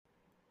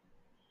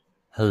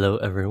Hello,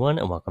 everyone,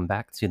 and welcome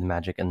back to the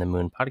Magic and the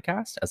Moon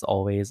podcast. As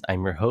always,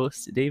 I'm your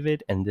host,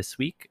 David, and this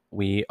week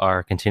we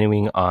are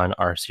continuing on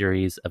our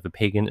series of a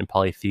pagan and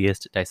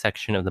polytheist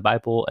dissection of the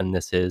Bible, and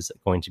this is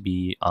going to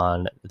be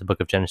on the book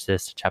of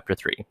Genesis, chapter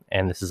 3.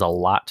 And this is a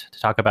lot to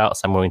talk about,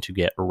 so I'm going to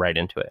get right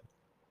into it.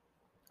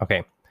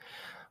 Okay,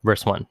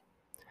 verse 1.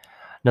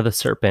 Now the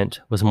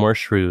serpent was more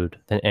shrewd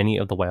than any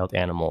of the wild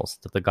animals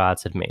that the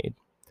gods had made.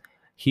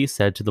 He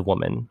said to the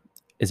woman,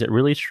 "Is it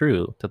really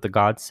true that the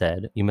gods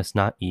said, 'You must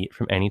not eat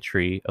from any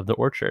tree of the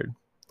orchard'?"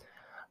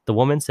 The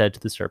woman said to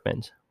the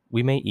serpent,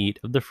 "We may eat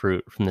of the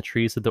fruit from the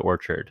trees of the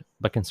orchard,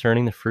 but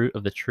concerning the fruit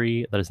of the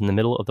tree that is in the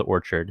middle of the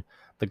orchard,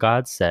 the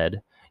gods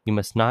said, 'You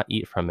must not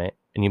eat from it,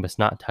 and you must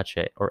not touch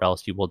it, or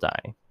else you will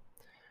die.'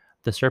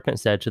 The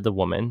serpent said to the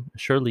woman,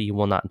 'Surely you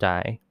will not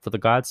die, for the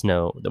gods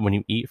know that when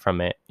you eat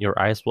from it, your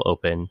eyes will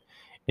open,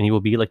 and you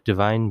will be like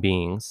divine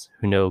beings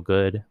who know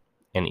good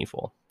and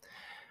evil.'"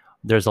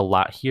 There's a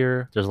lot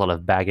here. There's a lot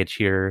of baggage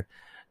here.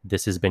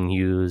 This has been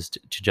used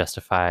to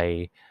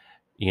justify,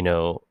 you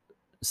know,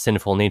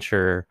 sinful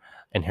nature,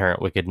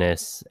 inherent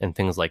wickedness, and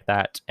things like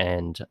that.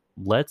 And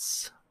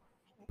let's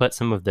put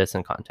some of this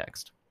in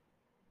context.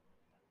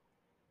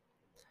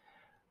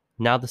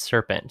 Now the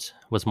serpent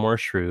was more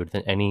shrewd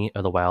than any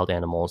of the wild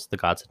animals the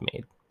gods had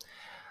made.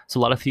 So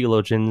a lot of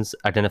theologians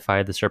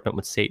identify the serpent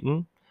with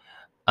Satan,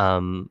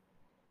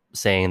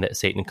 saying that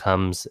Satan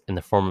comes in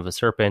the form of a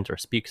serpent or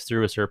speaks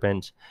through a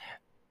serpent.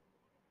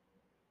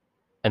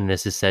 And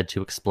this is said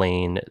to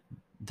explain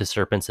the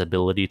serpent's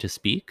ability to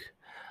speak.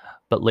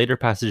 But later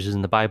passages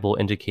in the Bible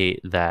indicate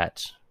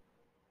that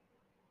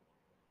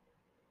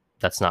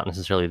that's not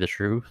necessarily the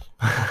truth.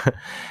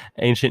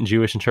 Ancient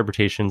Jewish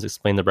interpretations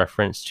explain the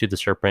reference to the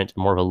serpent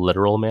in more of a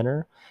literal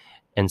manner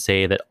and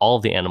say that all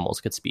of the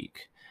animals could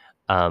speak.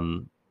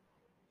 There's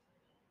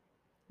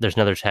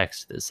another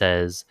text that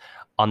says,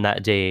 "On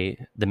that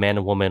day, the man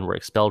and woman were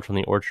expelled from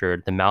the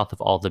orchard. The mouth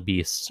of all the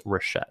beasts were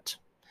shut,"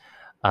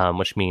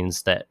 which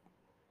means that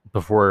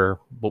before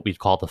what we'd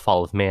call the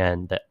fall of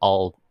man, that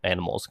all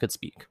animals could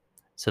speak.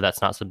 So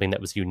that's not something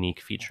that was a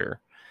unique feature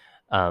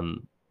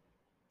of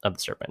the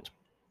serpent.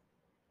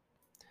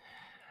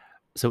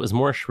 So it was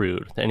more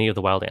shrewd than any of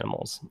the wild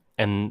animals.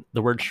 And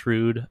the word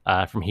shrewd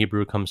from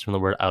Hebrew comes from the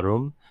word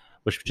arum,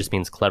 which just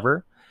means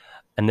clever.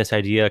 And this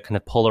idea kind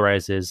of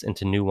polarizes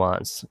into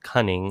nuance,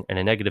 cunning in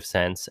a negative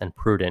sense, and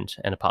prudent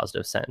in a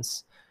positive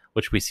sense,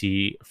 which we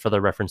see further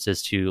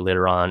references to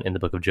later on in the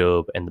book of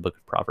Job and the book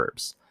of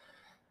Proverbs.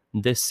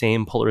 This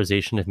same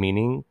polarization of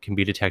meaning can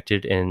be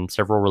detected in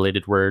several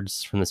related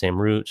words from the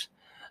same root.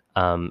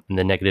 And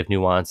the negative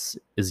nuance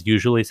is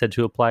usually said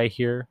to apply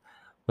here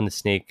when the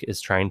snake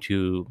is trying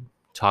to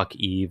talk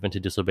Eve into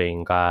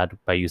disobeying God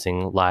by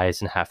using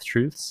lies and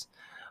half-truths.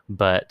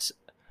 But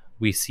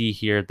we see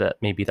here that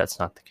maybe that's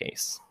not the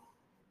case.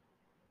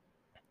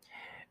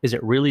 Is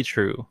it really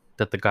true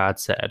that the God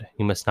said,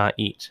 "You must not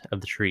eat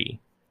of the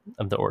tree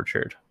of the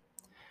orchard"?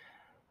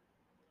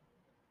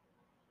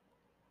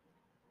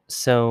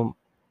 So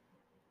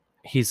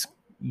he's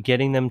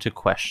getting them to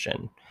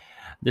question.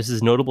 This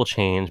is a notable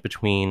change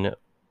between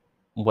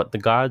what the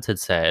gods had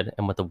said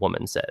and what the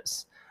woman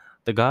says.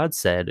 The gods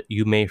said,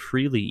 "You may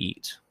freely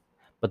eat,"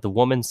 but the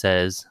woman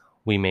says,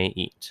 "We may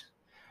eat."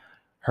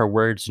 Her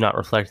words do not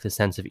reflect the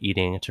sense of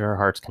eating to her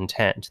heart's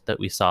content that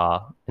we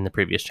saw in the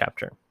previous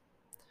chapter.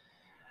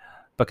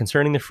 But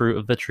concerning the fruit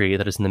of the tree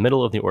that is in the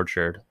middle of the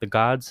orchard, the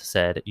gods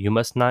said, "You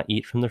must not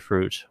eat from the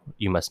fruit,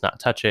 you must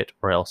not touch it,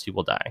 or else you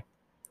will die."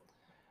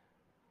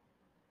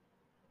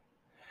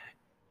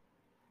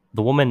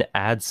 The woman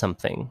adds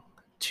something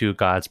to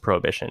God's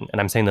prohibition.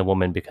 And I'm saying the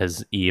woman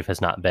because Eve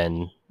has not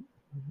been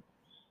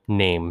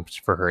named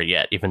for her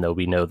yet, even though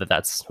we know that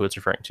that's who it's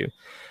referring to.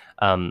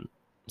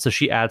 So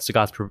she adds to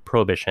God's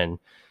prohibition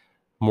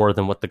more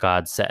than what the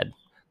God said.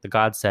 The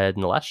God said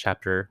in the last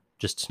chapter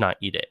just to not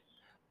eat it.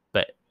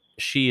 But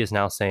she is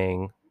now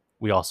saying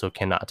we also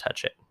cannot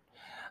touch it.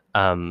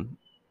 And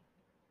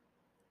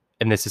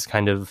this is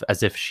kind of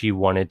as if she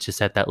wanted to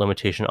set that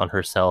limitation on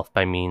herself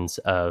by means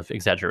of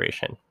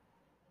exaggeration.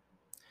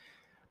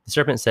 The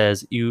serpent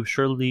says, "You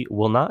surely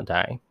will not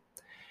die."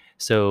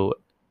 So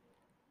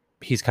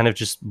he's kind of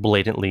just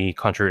blatantly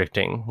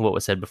contradicting what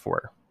was said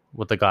before.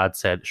 What the God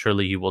said,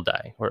 "Surely you will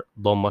die," or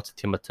lo mot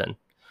timatan.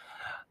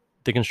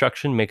 The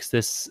construction makes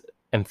this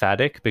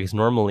emphatic because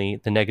normally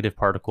the negative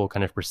particle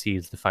kind of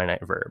precedes the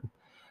finite verb.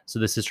 So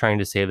this is trying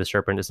to say the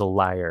serpent is a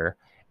liar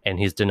and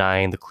he's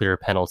denying the clear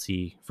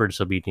penalty for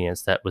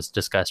disobedience that was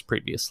discussed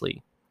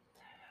previously.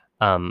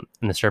 And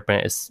the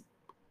serpent is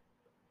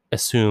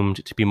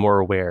assumed to be more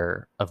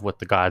aware of what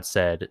the God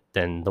said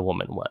than the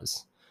woman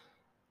was.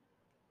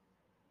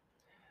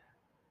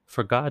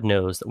 For God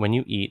knows that when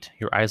you eat,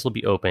 your eyes will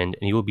be opened,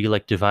 and you will be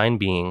like divine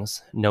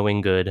beings,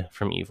 knowing good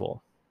from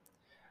evil.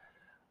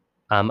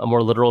 A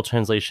more literal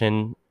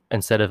translation,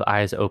 instead of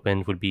eyes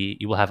opened, would be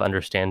you will have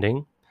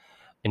understanding,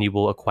 and you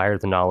will acquire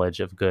the knowledge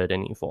of good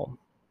and evil.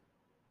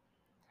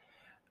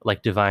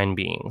 Like divine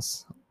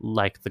beings,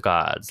 like the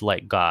gods,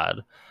 like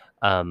God.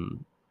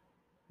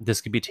 This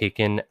could be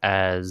taken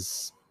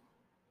as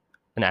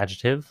an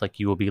adjective, like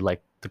you will be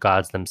like the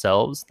gods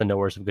themselves, the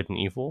knowers of good and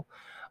evil.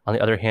 On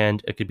the other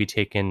hand, it could be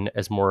taken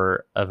as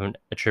more of an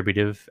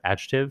attributive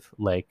adjective,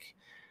 like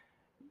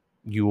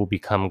you will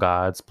become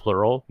gods,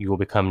 plural, you will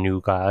become new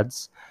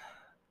gods.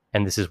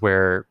 And this is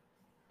where,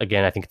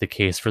 again, I think the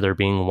case for there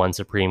being one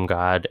supreme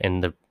God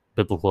in the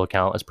biblical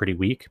account is pretty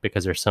weak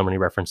because there's so many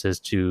references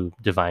to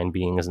divine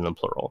beings in the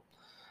plural.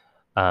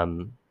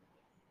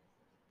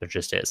 There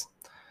just is.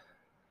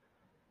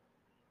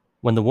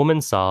 When the woman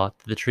saw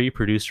that the tree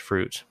produced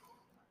fruit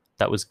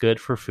that was good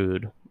for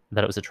food,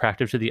 that it was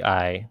attractive to the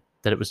eye,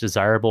 that it was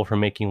desirable for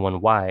making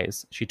one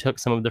wise, she took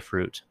some of the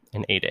fruit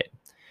and ate it.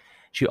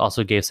 She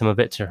also gave some of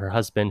it to her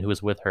husband who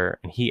was with her,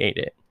 and he ate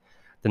it.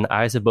 Then the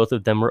eyes of both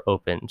of them were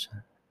opened.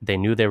 They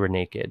knew they were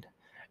naked,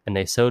 and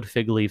they sewed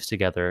fig leaves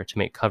together to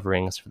make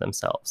coverings for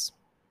themselves.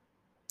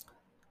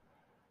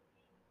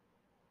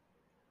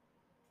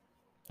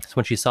 So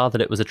when she saw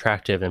that it was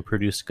attractive and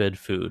produced good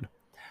food,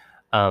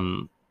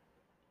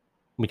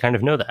 we kind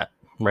of know that,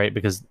 right?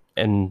 Because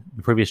in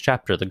the previous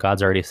chapter, the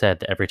gods already said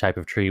that every type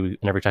of tree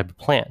and every type of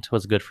plant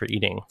was good for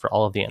eating for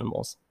all of the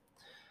animals.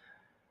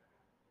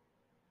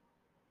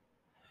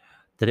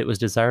 That it was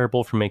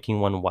desirable for making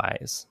one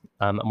wise.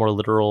 A more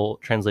literal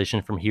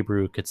translation from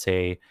Hebrew could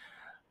say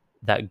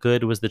that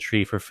good was the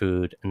tree for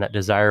food and that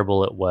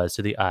desirable it was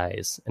to the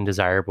eyes and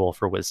desirable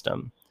for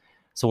wisdom.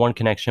 So one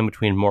connection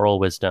between moral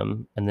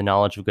wisdom and the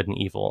knowledge of good and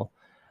evil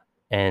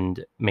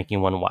and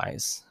making one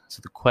wise. So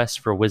the quest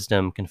for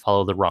wisdom can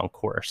follow the wrong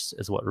course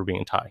is what we're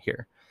being taught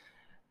here.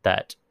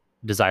 That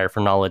desire for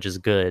knowledge is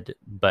good,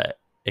 but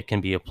it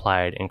can be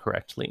applied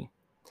incorrectly.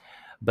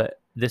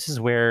 But this is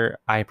where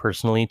I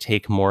personally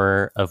take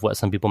more of what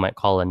some people might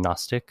call a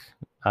Gnostic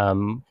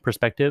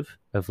perspective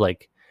of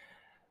like,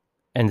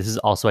 and this is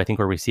also, I think,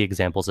 where we see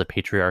examples of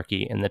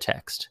patriarchy in the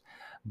text,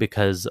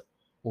 because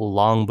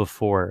long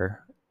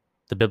before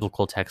the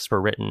biblical texts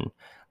were written,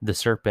 the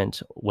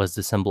serpent was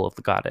the symbol of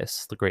the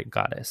goddess, the great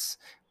goddess.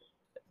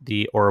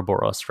 The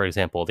Ouroboros, for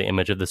example, the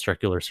image of the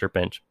circular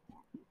serpent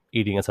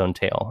eating its own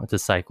tail. It's a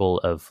cycle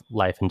of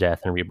life and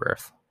death and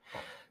rebirth.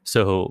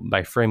 So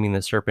by framing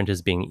the serpent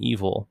as being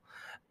evil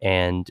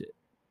and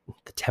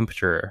the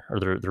tempter, or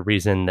the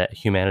reason that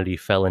humanity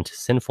fell into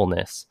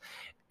sinfulness,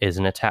 is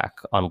an attack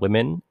on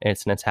women, and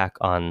it's an attack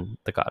on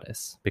the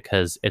goddess,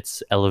 because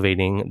it's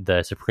elevating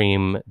the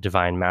supreme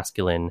divine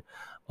masculine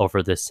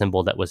over this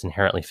symbol that was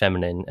inherently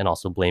feminine, and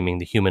also blaming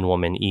the human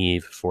woman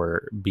Eve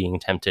for being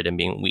tempted and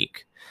being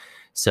weak.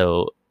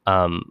 So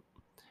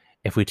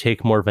if we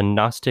take more of a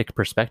Gnostic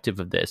perspective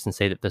of this and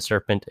say that the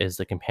serpent is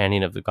the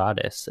companion of the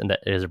goddess and that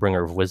it is a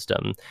bringer of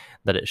wisdom,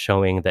 that it's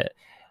showing that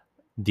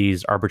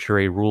these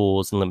arbitrary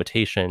rules and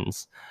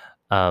limitations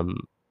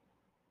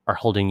are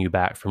holding you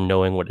back from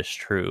knowing what is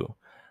true,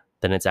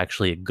 then it's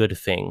actually a good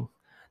thing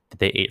that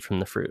they ate from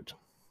the fruit.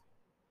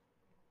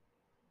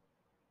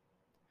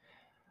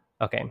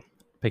 Okay,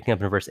 picking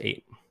up in verse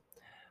 8.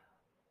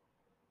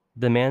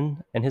 The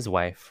man and his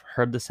wife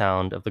heard the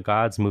sound of the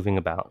gods moving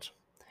about.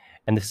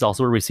 And this is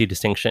also where we see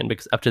distinction,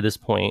 because up to this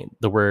point,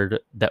 the word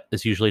that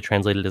is usually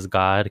translated as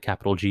God,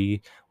 capital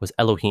G, was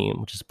Elohim,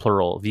 which is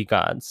plural, the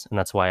gods. And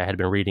that's why I had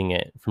been reading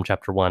it from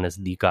chapter 1 as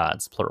the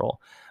gods,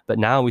 plural. But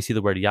now we see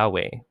the word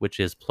Yahweh, which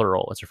is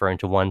plural. It's referring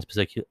to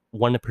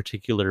one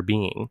particular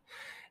being.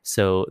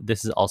 So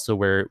this is also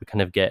where we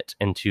kind of get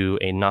into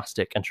a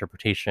Gnostic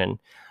interpretation,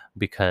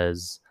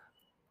 because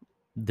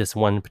this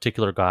one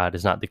particular God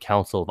is not the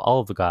council of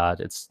all of the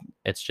gods.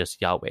 It's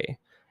just Yahweh.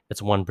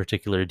 It's one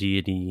particular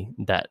deity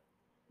that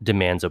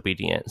demands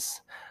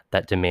obedience,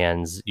 that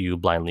demands you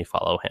blindly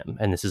follow him.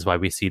 And this is why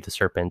we see the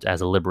serpent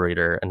as a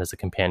liberator and as a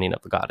companion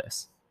of the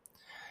goddess.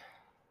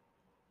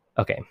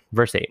 Okay,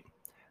 verse 8.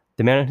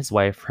 The man and his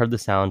wife heard the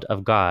sound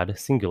of God,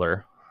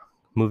 singular,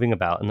 moving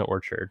about in the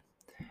orchard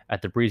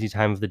at the breezy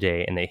time of the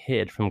day, and they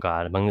hid from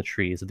God among the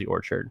trees of the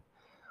orchard.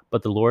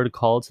 But the Lord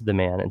called to the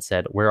man and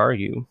said, "Where are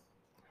you?"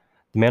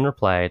 The man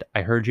replied,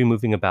 "I heard you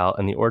moving about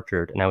in the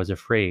orchard, and I was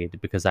afraid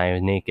because I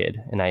am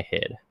naked, and I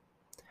hid."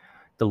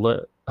 The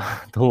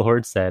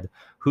Lord said,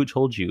 "Who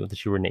told you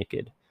that you were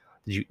naked?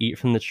 Did you eat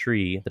from the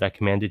tree that I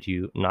commanded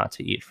you not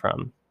to eat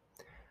from?"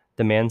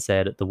 The man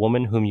said, "The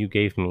woman whom you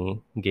gave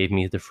me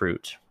the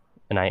fruit,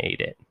 and I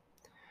ate it."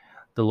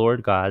 The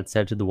Lord God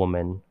said to the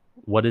woman,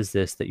 "What is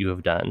this that you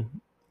have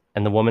done?"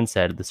 And the woman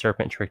said, "The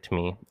serpent tricked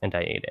me, and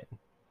I ate it."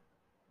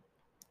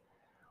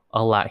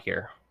 A lot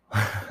here.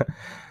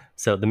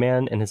 So the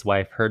man and his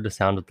wife heard the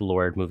sound of the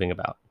Lord moving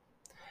about.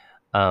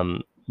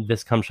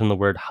 This comes from the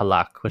word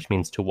halak, which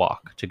means to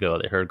walk, to go.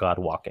 They heard God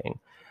walking.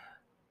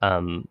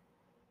 And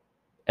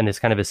this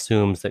kind of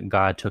assumes that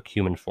God took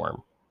human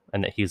form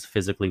and that he's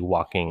physically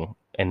walking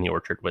in the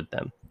orchard with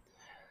them.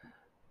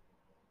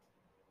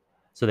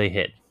 So they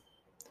hid.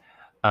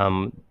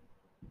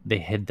 They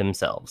hid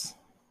themselves.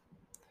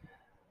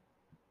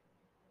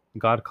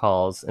 God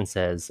calls and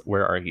says,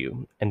 "Where are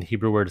you?" And the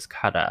Hebrew word is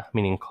kara,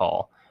 meaning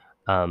call.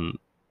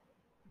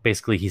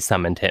 Basically, he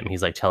summoned him.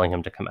 He's like telling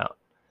him to come out.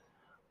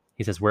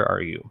 He says, "Where are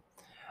you?"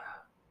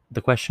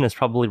 The question is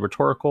probably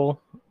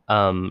rhetorical.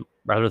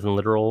 rather than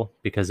literal,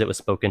 because it was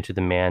spoken to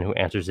the man who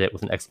answers it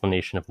with an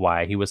explanation of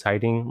why he was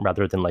hiding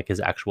rather than like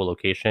his actual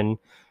location.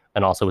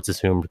 And also it's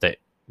assumed that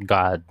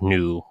God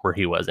knew where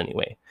he was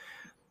anyway.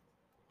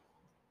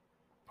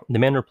 The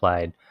man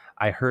replied,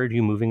 I heard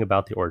you moving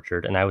about the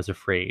orchard, and I was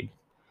afraid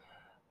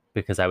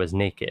because I was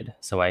naked,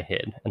 so I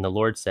hid. And the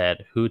Lord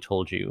said, who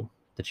told you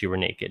that you were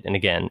naked? And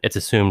again, it's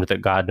assumed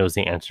that God knows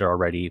the answer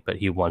already, but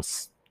he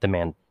wants the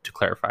man to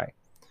clarify.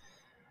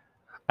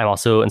 I'm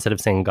also, instead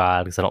of saying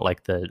God, because I don't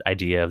like the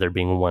idea of there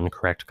being one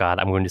correct God,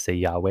 I'm going to say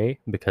Yahweh,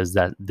 because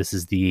this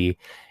is the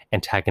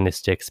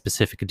antagonistic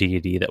specific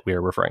deity that we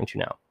are referring to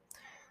now.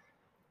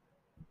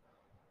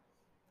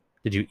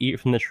 Did you eat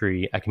from the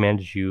tree I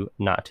commanded you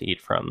not to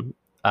eat from?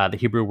 The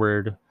Hebrew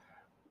word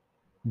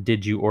the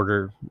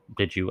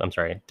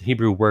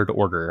Hebrew word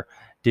order,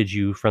 did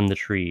you from the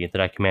tree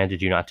that I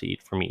commanded you not to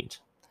eat from eat?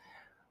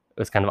 It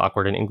was kind of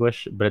awkward in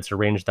English, but it's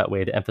arranged that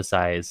way to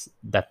emphasize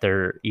that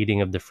their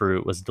eating of the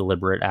fruit was a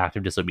deliberate act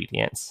of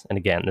disobedience. And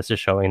again, this is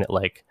showing that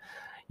like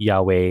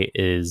Yahweh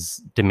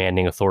is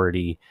demanding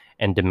authority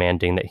and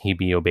demanding that he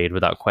be obeyed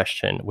without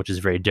question, which is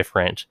very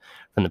different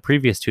from the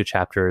previous two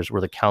chapters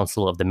where the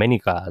council of the many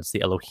gods,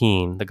 the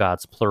Elohim, the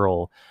gods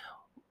plural,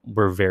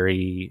 were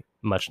very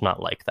much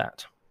not like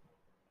that.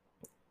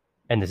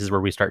 And this is where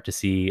we start to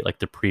see like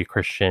the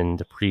pre-Christian,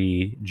 the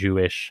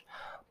pre-Jewish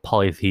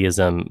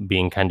polytheism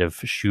being kind of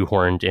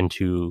shoehorned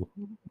into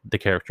the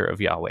character of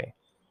Yahweh.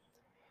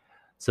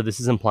 So this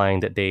is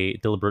implying that they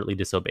deliberately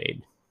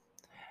disobeyed.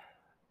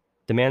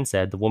 The man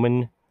said, the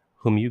woman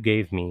whom you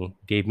gave me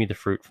the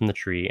fruit from the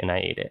tree, and I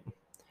ate it.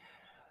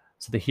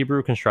 So the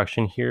Hebrew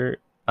construction here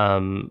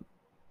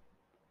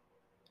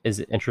is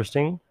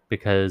interesting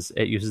because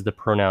it uses the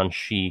pronoun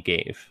she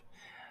gave.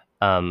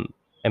 And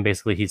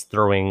basically he's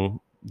throwing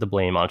the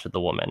blame onto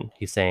the woman.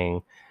 He's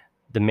saying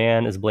the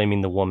man is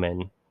blaming the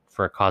woman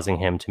for causing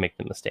him to make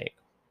the mistake.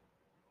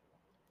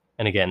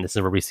 And again, this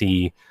is where we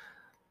see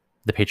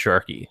the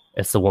patriarchy.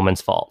 It's the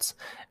woman's fault.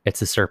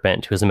 It's the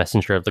serpent who is a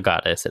messenger of the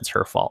goddess. It's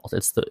her fault.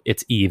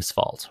 It's Eve's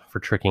fault for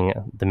tricking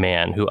the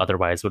man who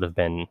otherwise would have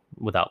been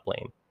without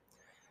blame.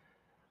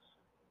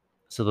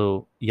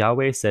 So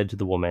Yahweh said to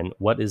the woman,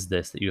 what is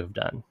this that you have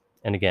done?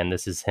 And again,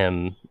 this is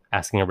him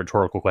asking a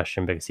rhetorical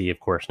question because he, of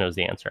course, knows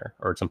the answer,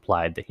 or it's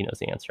implied that he knows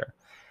the answer.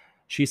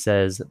 She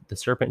says, the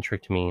serpent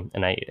tricked me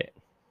and I ate it.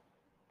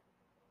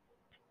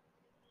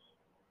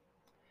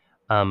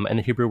 And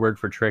the Hebrew word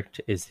for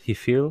tricked is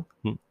hifil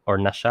or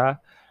nasha.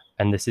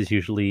 And this is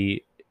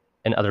usually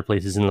in other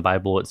places in the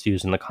Bible, it's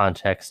used in the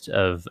context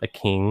of a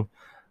king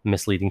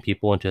misleading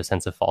people into a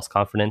sense of false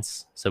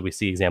confidence. So we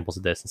see examples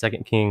of this in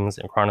 2 Kings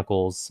and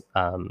Chronicles,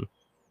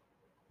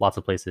 lots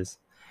of places.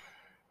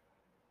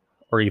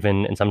 Or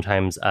even, and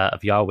sometimes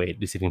of Yahweh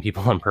deceiving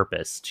people on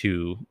purpose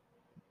to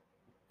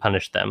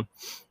punish them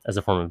as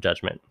a form of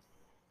judgment.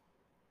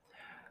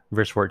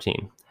 Verse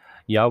 14.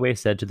 Yahweh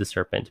said to the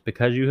serpent,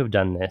 because you have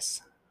done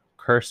this,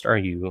 cursed are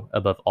you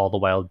above all the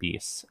wild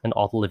beasts and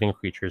all the living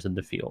creatures of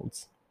the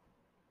fields.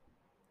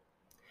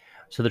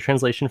 So the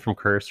translation from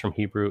curse from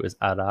Hebrew is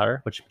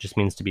arar, which just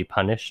means to be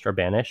punished or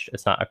banished.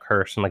 It's not a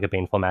curse in like a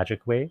baneful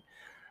magic way.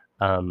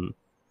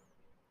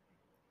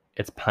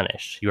 It's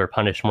punished. You are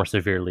punished more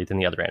severely than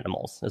the other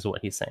animals, is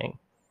what he's saying.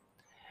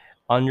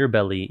 On your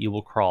belly you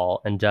will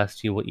crawl, and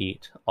dust you will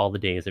eat all the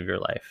days of your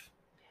life.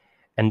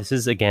 And this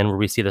is, again, where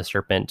we see the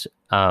serpent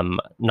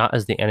not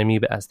as the enemy,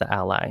 but as the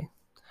ally.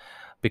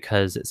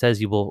 Because it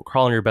says you will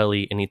crawl on your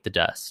belly and eat the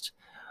dust.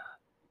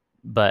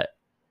 But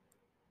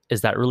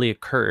is that really a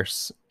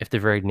curse if the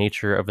very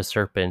nature of a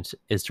serpent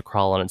is to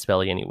crawl on its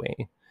belly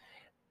anyway?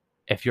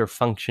 If you're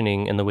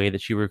functioning in the way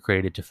that you were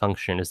created to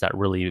function, is that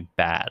really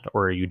bad?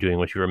 Or are you doing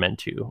what you were meant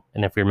to?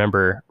 And if we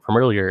remember from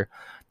earlier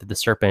that the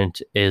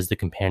serpent is the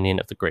companion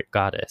of the great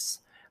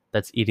goddess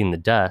that's eating the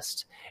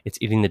dust, it's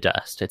eating the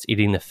dust, it's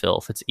eating the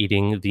filth, it's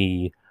eating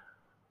the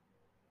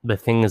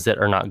things that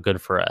are not good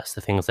for us,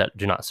 the things that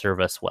do not serve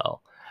us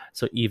well.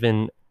 So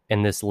even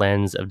in this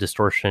lens of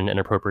distortion and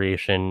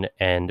appropriation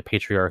and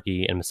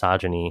patriarchy and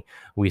misogyny,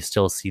 we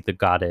still see the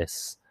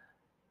goddess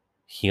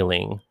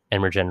healing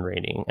and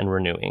regenerating and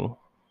renewing,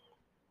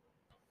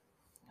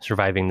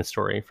 surviving the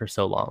story for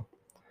so long.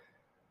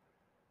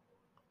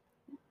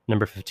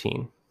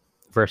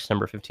 Verse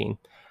number 15.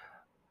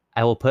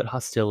 I will put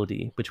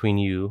hostility between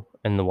you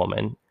and the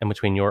woman, and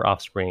between your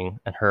offspring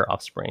and her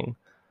offspring.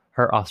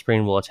 Her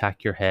offspring will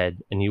attack your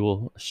head, and you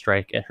will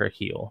strike at her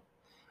heel.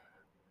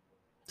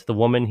 To the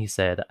woman he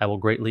said, I will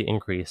greatly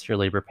increase your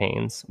labor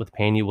pains. With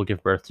pain you will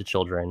give birth to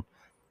children.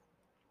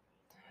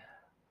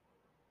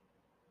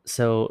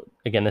 So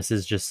again, this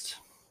is just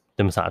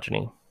the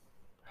misogyny,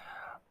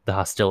 the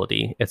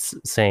hostility. It's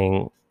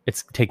saying,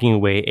 it's taking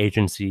away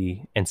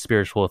agency and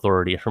spiritual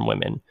authority from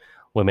women.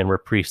 Women were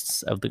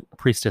priestesses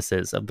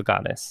of the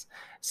goddess.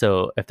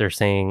 So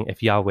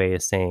if Yahweh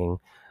is saying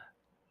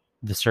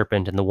the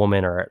serpent and the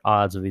woman are at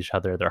odds with each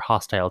other, they're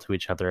hostile to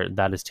each other,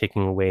 that is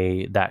taking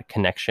away that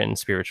connection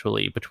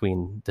spiritually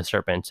between the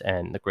serpent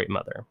and the Great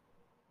Mother.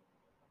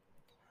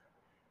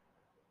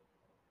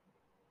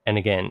 And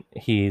again,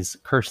 he's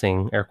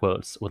cursing, air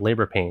quotes, with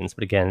labor pains.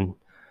 But again,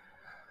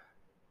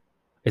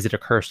 is it a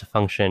curse to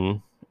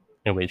function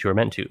in ways you were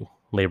meant to?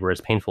 Labor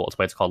is painful. It's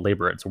why it's called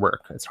labor. It's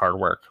work. It's hard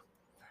work.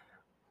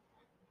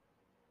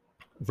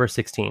 Verse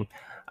 16,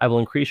 I will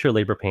increase your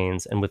labor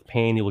pains, and with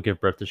pain you will give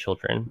birth to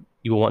children.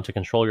 You will want to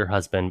control your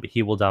husband, but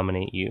he will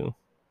dominate you.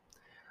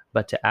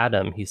 But to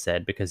Adam, he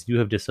said, because you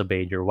have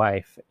disobeyed your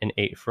wife and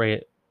ate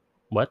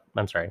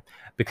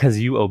because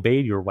you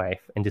obeyed your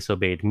wife and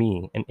disobeyed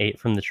me and ate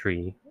from the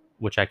tree,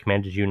 which I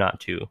commanded you not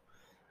to.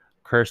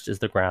 Cursed is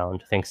the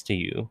ground, thanks to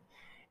you,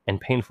 and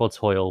painful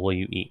toil will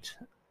you eat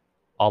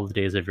all the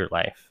days of your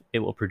life. It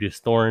will produce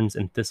thorns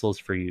and thistles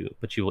for you,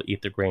 but you will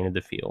eat the grain of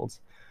the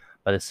fields.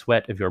 By the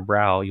sweat of your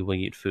brow you will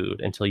eat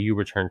food until you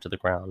return to the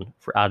ground,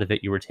 for out of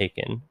it you were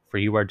taken, for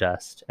you are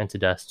dust, and to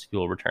dust you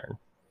will return.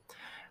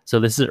 So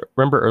this is,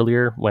 remember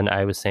earlier when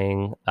I was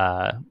saying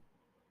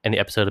in the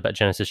episode about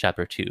Genesis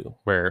chapter 2,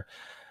 where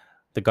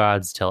the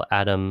gods tell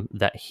Adam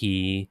that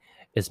he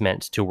is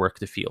meant to work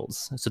the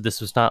fields. So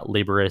this was not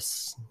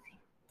laborious,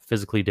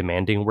 physically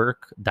demanding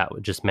work. That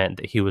just meant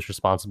that he was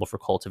responsible for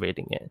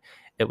cultivating it.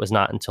 It was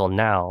not until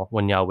now,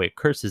 when Yahweh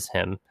curses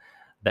him,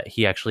 that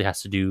he actually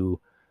has to do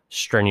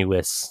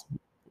strenuous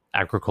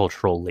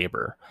agricultural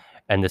labor.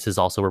 And this is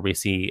also where we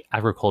see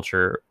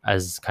agriculture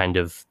as kind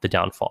of the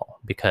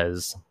downfall,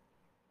 because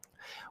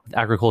with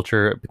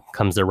agriculture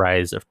comes the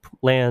rise of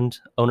land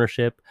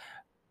ownership,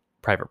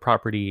 private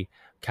property,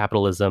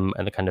 capitalism,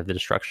 and the kind of the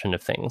destruction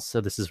of things.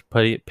 So this is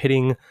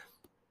pitting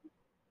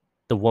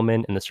the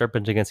woman and the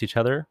serpent against each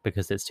other,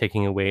 because it's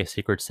taking away a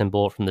sacred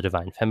symbol from the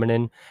divine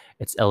feminine.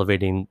 It's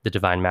elevating the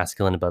divine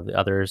masculine above the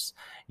others.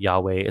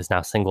 Yahweh is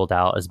now singled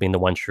out as being the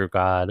one true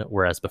God,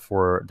 whereas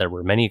before there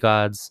were many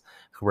gods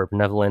who were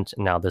benevolent,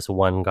 and now this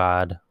one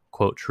God,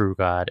 quote, true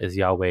God, is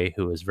Yahweh,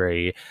 who is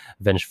very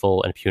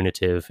vengeful and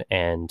punitive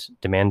and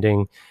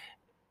demanding.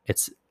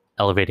 It's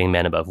elevating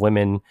men above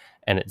women,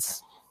 and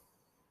it's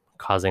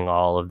causing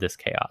all of this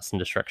chaos and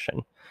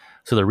destruction.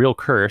 So the real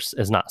curse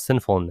is not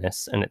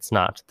sinfulness, and it's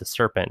not the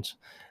serpent.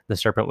 The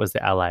serpent was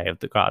the ally of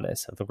the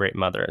goddess, of the great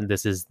mother.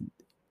 This is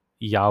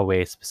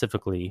Yahweh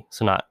specifically,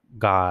 so not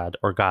God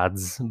or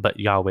gods, but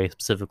Yahweh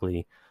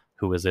specifically,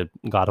 who is a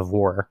god of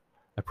war,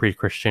 a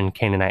pre-Christian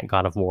Canaanite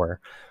god of war,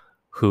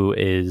 who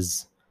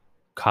is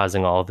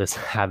causing all of this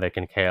havoc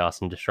and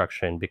chaos and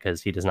destruction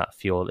because he does not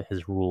feel that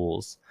his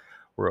rules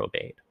were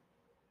obeyed.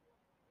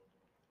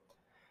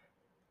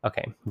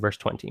 Okay, verse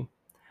 20.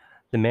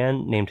 The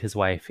man named his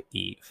wife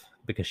Eve,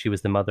 because she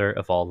was the mother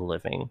of all the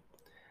living.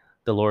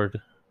 The Lord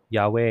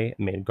Yahweh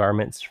made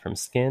garments from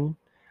skin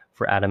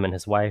for Adam and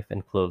his wife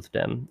and clothed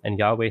them. And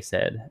Yahweh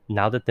said,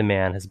 now that the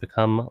man has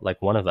become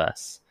like one of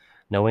us,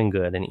 knowing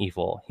good and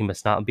evil, he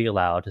must not be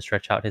allowed to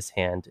stretch out his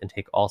hand and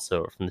take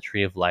also from the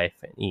tree of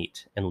life and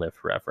eat and live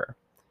forever.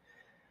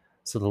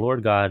 So the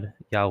Lord God,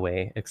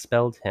 Yahweh,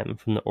 expelled him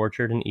from the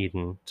orchard in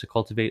Eden to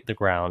cultivate the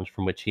ground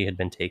from which he had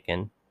been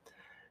taken.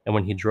 And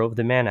when he drove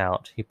the man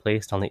out, he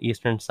placed on the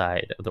eastern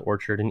side of the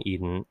orchard in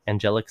Eden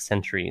angelic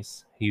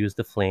sentries who used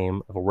the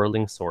flame of a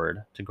whirling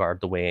sword to guard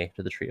the way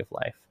to the tree of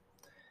life.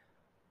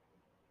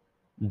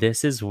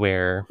 This is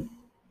where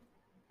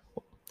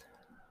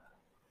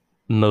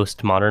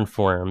most modern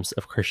forms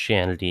of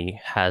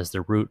Christianity has the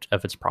root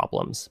of its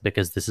problems,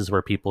 because this is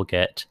where people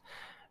get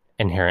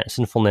inherent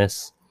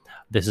sinfulness.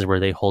 This is where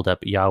they hold up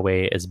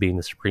Yahweh as being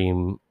the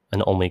supreme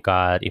and only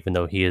God, even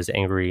though he is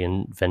angry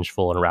and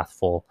vengeful and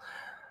wrathful.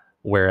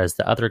 Whereas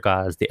the other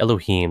gods, the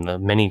Elohim, the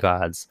many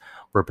gods,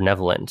 were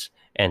benevolent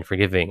and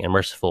forgiving and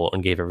merciful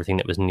and gave everything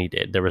that was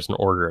needed. There was an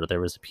order,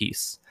 there was a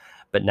peace.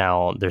 But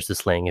now there's the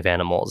slaying of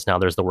animals. Now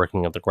there's the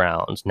working of the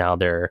ground. Now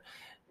there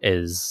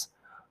is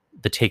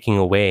the taking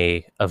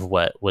away of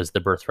what was the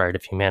birthright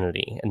of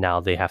humanity. And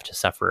now they have to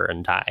suffer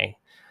and die.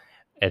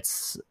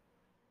 It's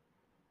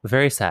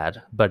very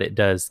sad, but it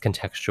does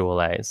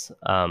contextualize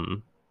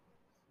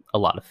a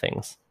lot of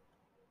things.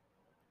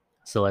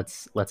 So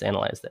let's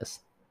analyze this.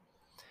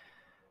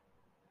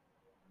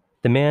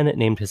 The man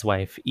named his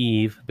wife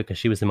Eve because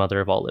she was the mother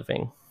of all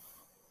living.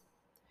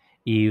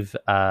 Eve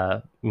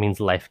means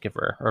life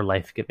giver or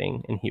life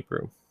giving in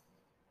Hebrew.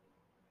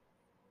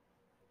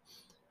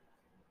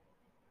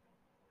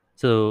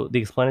 So the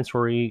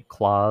explanatory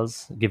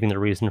clause giving the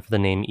reason for the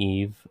name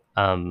Eve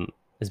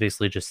is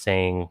basically just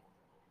saying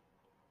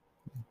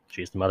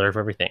she's the mother of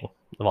everything,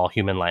 of all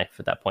human life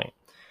at that point.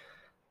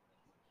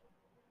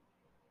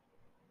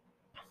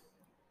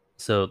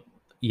 So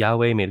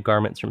Yahweh made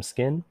garments from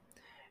skin.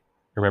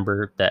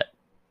 Remember that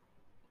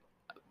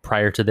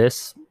prior to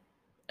this,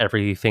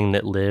 everything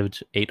that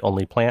lived ate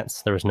only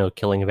plants. There was no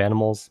killing of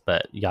animals,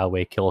 but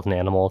Yahweh killed an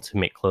animal to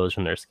make clothes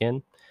from their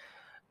skin.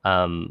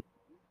 And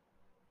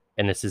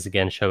this is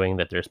again showing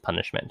that there's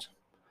punishment.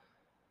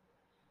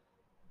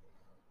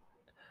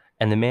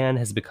 And the man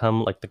has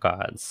become like the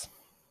gods,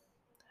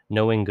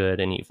 knowing good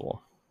and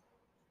evil.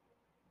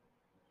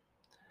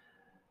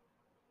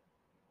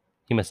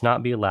 He must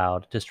not be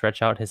allowed to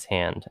stretch out his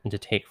hand and to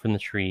take from the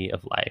tree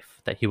of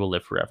life, that he will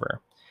live forever.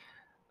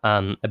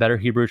 A better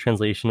Hebrew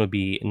translation would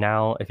be,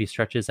 now if he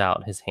stretches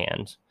out his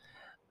hand.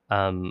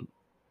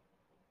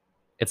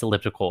 it's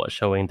elliptical,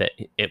 showing that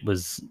it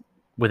was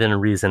within a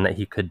reason that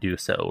he could do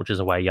so, which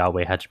is why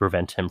Yahweh had to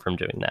prevent him from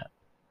doing that.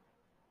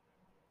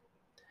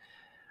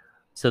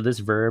 So this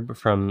verb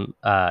from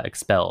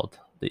expelled,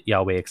 that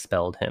Yahweh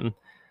expelled him,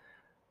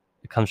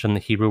 it comes from the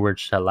Hebrew word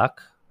shalach,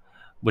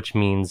 which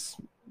means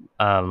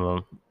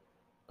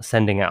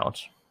sending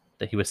out,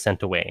 that he was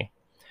sent away.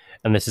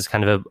 And this is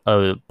kind of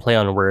a play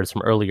on words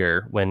from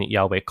earlier when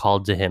Yahweh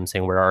called to him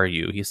saying, "Where are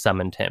you?" He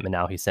summoned him, and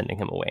now he's sending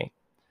him away.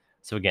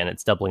 So again,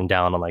 it's doubling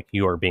down on like,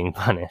 you're being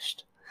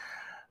punished.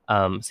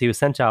 So he was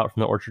sent out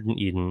from the orchard in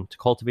Eden to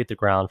cultivate the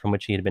ground from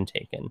which he had been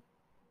taken.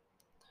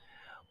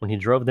 When he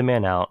drove the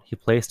man out, he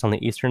placed on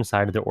the eastern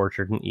side of the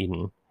orchard in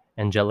Eden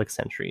angelic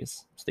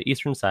sentries. So the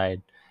eastern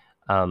side,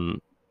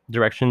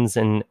 directions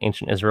in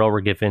ancient Israel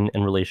were given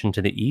in relation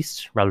to the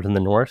east rather than the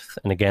north.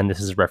 And again, this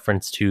is a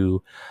reference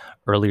to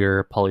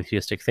earlier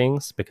polytheistic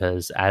things,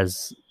 because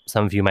as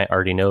some of you might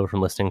already know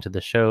from listening to the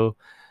show,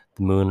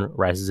 the moon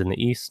rises in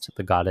the east,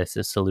 the goddess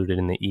is saluted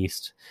in the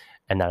east,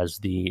 and that is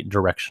the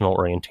directional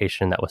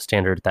orientation that was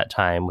standard at that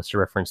time, was to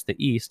reference the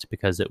east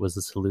because it was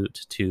a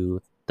salute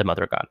to the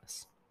mother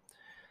goddess.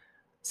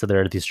 So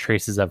there are these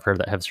traces of her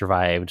that have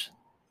survived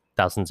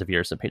thousands of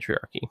years of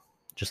patriarchy,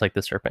 just like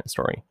the serpent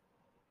story.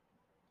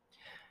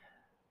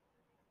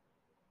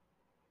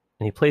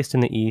 And he placed in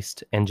the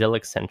east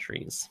angelic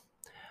sentries.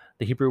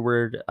 The Hebrew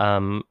word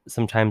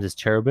sometimes is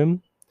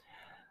cherubim,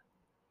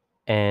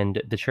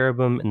 and the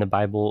cherubim in the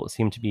Bible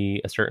seem to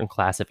be a certain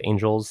class of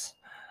angels,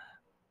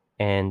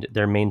 and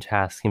their main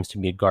task seems to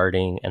be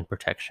guarding and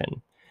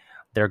protection.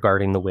 They're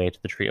guarding the way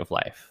to the tree of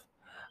life.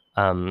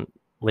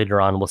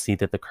 Later on, we'll see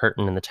that the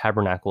curtain in the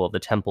tabernacle of the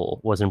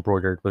temple was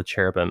embroidered with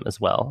cherubim as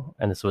well,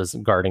 and this was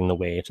guarding the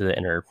way to the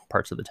inner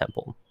parts of the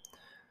temple.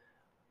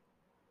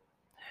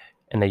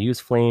 And they use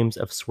flames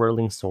of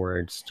swirling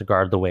swords to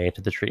guard the way to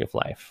the tree of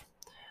life.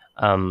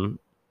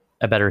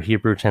 A better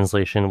Hebrew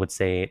translation would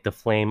say the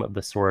flame of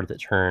the sword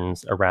that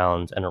turns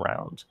around and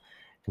around.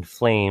 And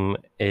flame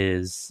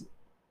is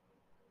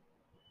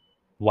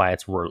why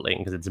it's whirling,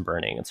 because it's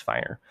burning, it's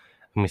fire.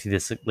 And we see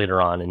this later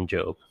on in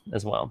Job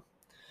as well.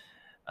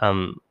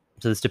 So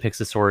this depicts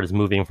the sword as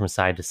moving from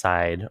side to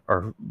side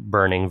or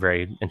burning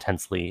very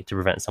intensely to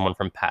prevent someone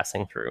from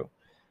passing through.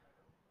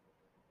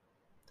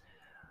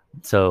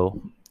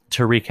 So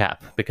to recap,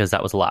 because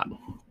that was a lot,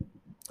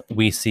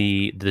 we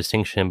see the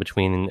distinction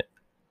between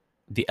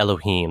the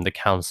Elohim, the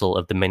council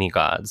of the many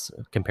gods,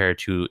 compared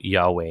to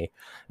Yahweh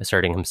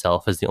asserting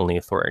himself as the only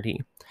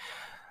authority.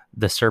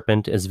 The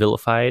serpent is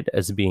vilified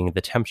as being the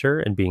tempter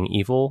and being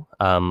evil.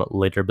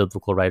 Later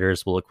biblical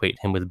writers will equate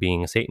him with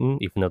being Satan,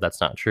 even though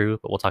that's not true,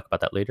 but we'll talk about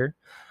that later.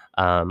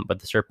 But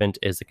the serpent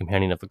is the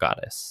companion of the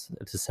goddess.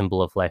 It's a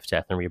symbol of life,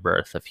 death, and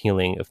rebirth, of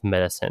healing, of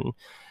medicine.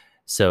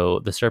 So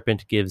the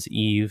serpent gives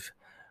Eve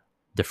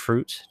the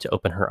fruit to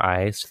open her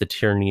eyes to the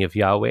tyranny of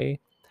Yahweh,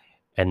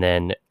 and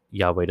then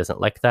Yahweh doesn't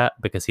like that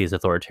because he's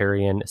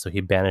authoritarian, so he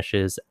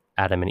banishes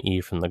Adam and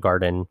Eve from the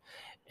garden,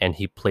 and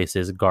he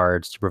places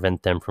guards to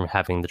prevent them from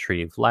having the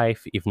tree of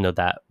life, even though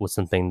that was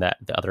something that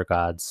the other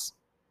gods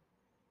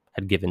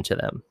had given to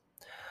them.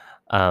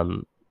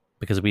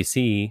 Because we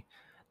see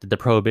that the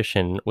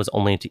prohibition was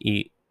only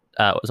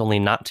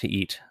not to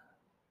eat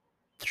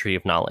the tree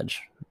of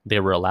knowledge. They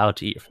were allowed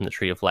to eat from the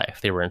tree of life.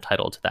 They were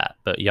entitled to that.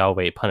 But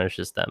Yahweh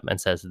punishes them and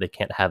says that they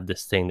can't have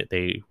this thing that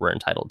they were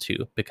entitled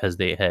to because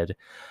they had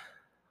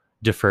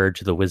deferred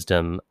to the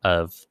wisdom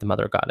of the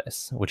mother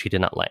goddess, which he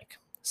did not like.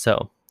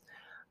 So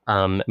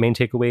main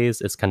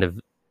takeaways is kind of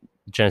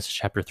Genesis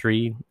chapter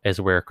 3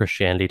 is where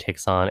Christianity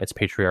takes on its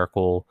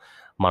patriarchal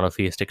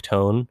monotheistic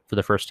tone for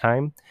the first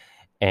time.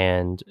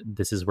 And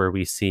this is where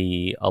we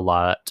see a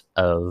lot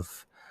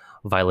of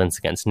violence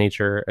against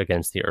nature,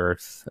 against the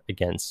earth,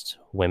 against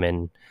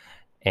women,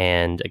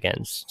 and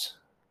against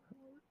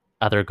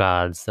other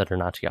gods that are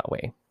not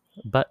Yahweh.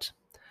 But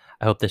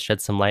I hope this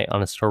sheds some light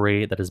on a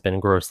story that has been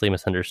grossly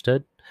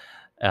misunderstood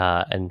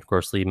and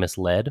grossly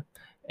misled.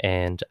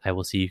 And I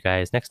will see you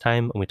guys next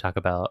time when we talk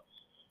about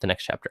the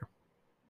next chapter.